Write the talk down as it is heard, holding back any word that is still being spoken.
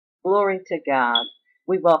Glory to God.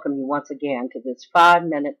 We welcome you once again to this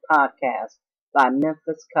 5-minute podcast by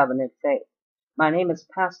Memphis Covenant Faith. My name is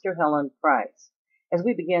Pastor Helen Price. As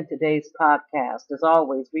we begin today's podcast, as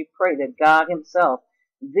always, we pray that God Himself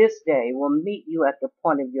this day will meet you at the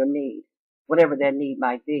point of your need, whatever that need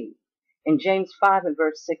might be. In James 5 and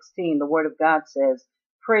verse 16, the Word of God says,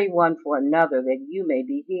 "Pray one for another that you may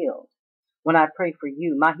be healed." When I pray for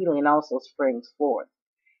you, my healing also springs forth.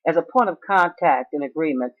 As a point of contact and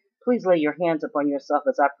agreement, please lay your hands upon yourself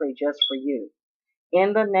as I pray just for you.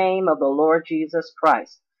 In the name of the Lord Jesus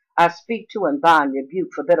Christ, I speak to and bind, rebuke,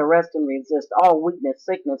 forbid, arrest, and resist all weakness,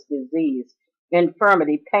 sickness, disease,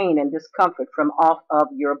 infirmity, pain, and discomfort from off of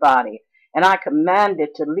your body. And I command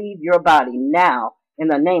it to leave your body now in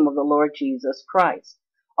the name of the Lord Jesus Christ.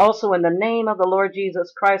 Also in the name of the Lord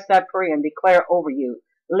Jesus Christ, I pray and declare over you,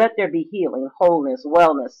 let there be healing, wholeness,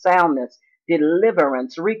 wellness, soundness,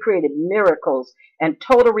 deliverance, recreated miracles, and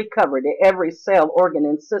total recovery to every cell, organ,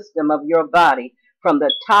 and system of your body, from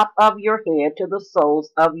the top of your head to the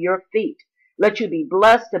soles of your feet. Let you be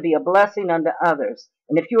blessed to be a blessing unto others.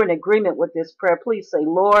 And if you're in agreement with this prayer, please say,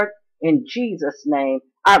 Lord, in Jesus' name,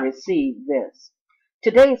 I receive this.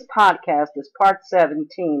 Today's podcast is part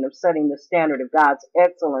 17 of setting the standard of God's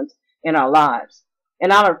excellence in our lives.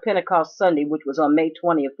 In honor of Pentecost Sunday, which was on May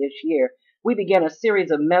 20th this year, we began a series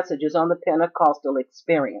of messages on the Pentecostal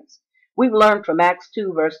experience. We've learned from Acts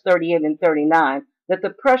 2, verse 38 and 39, that the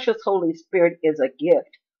precious Holy Spirit is a gift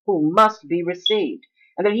who must be received,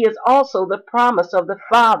 and that He is also the promise of the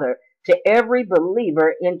Father to every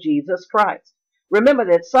believer in Jesus Christ. Remember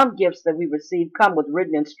that some gifts that we receive come with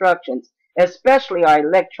written instructions, especially our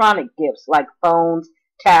electronic gifts like phones,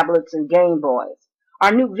 tablets, and Game Boys.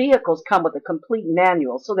 Our new vehicles come with a complete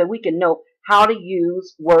manual so that we can know how to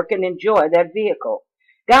use, work, and enjoy that vehicle.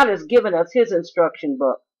 God has given us His instruction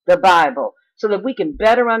book, the Bible, so that we can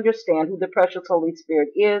better understand who the precious Holy Spirit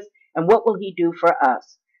is and what will He do for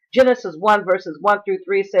us. Genesis 1 verses 1 through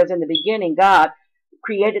 3 says, in the beginning God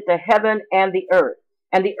created the heaven and the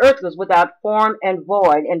earth was without form and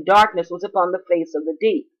void, and darkness was upon the face of the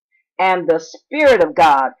deep. And the Spirit of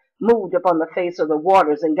God moved upon the face of the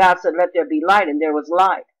waters, and God said, let there be light, and there was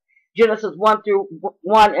light. Genesis 1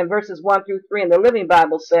 and verses 1 through 3 in the Living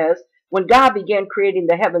Bible says, when God began creating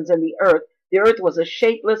the heavens and the earth was a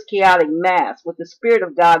shapeless, chaotic mass with the Spirit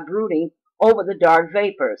of God brooding over the dark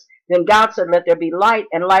vapors. Then God said, let there be light,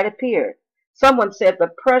 and light appeared. Someone said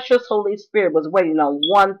the precious Holy Spirit was waiting on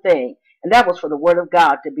one thing, and that was for the Word of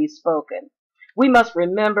God to be spoken. We must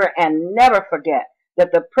remember and never forget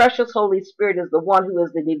that the precious Holy Spirit is the one who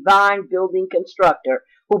is the divine building constructor,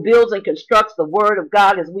 who builds and constructs the Word of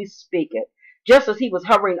God as we speak it. Just as He was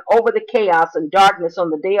hovering over the chaos and darkness on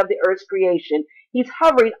the day of the earth's creation, He's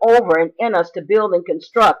hovering over and in us to build and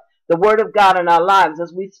construct the Word of God in our lives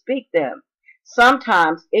as we speak them.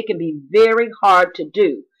 Sometimes it can be very hard to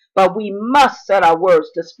do, but we must set our words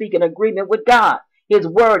to speak in agreement with God, His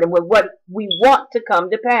Word, and with what we want to come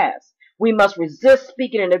to pass. We must resist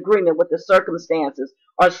speaking in agreement with the circumstances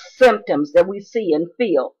or symptoms that we see and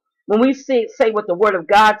feel. When we say what the Word of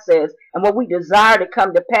God says and what we desire to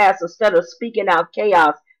come to pass, instead of speaking out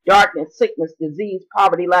chaos, darkness, sickness, disease,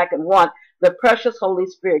 poverty, lack, and want, the precious Holy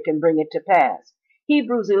Spirit can bring it to pass.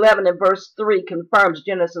 Hebrews 11 and verse 3 confirms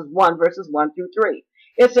Genesis 1 verses 1 through 3.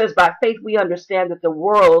 It says, by faith we understand that the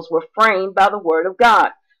worlds were framed by the Word of God,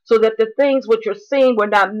 so that the things which are seen were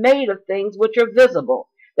not made of things which are visible.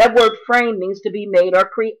 That word frame means to be made or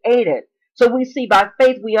created. So we see by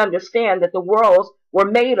faith we understand that the worlds were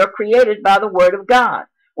made or created by the Word of God.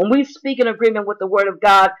 When we speak in agreement with the Word of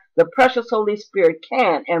God, the precious Holy Spirit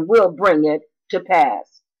can and will bring it to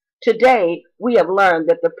pass. Today, we have learned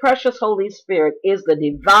that the precious Holy Spirit is the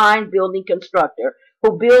divine building constructor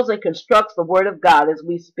who builds and constructs the Word of God as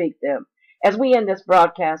we speak them. As we end this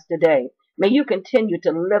broadcast today, may you continue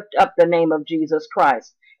to lift up the name of Jesus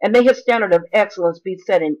Christ, and may His standard of excellence be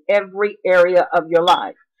set in every area of your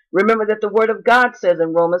life. Remember that the Word of God says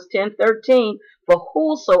in Romans 10:13, for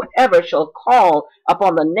whosoever shall call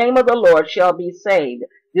upon the name of the Lord shall be saved.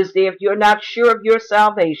 This day, if you're not sure of your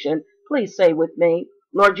salvation, please say with me,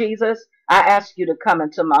 Lord Jesus, I ask you to come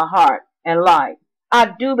into my heart and life.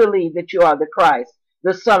 I do believe that you are the Christ,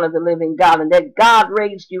 the Son of the living God, and that God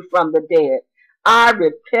raised you from the dead. I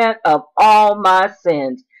repent of all my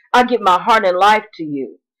sins. I give my heart and life to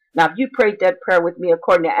you. Now, if you prayed that prayer with me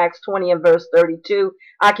according to Acts 20 and verse 32,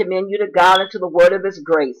 I commend you to God and to the word of His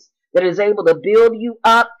grace that is able to build you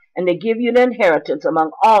up and to give you an inheritance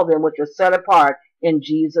among all them which are set apart in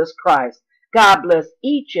Jesus Christ. God bless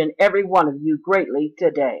each and every one of you greatly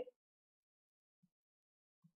today.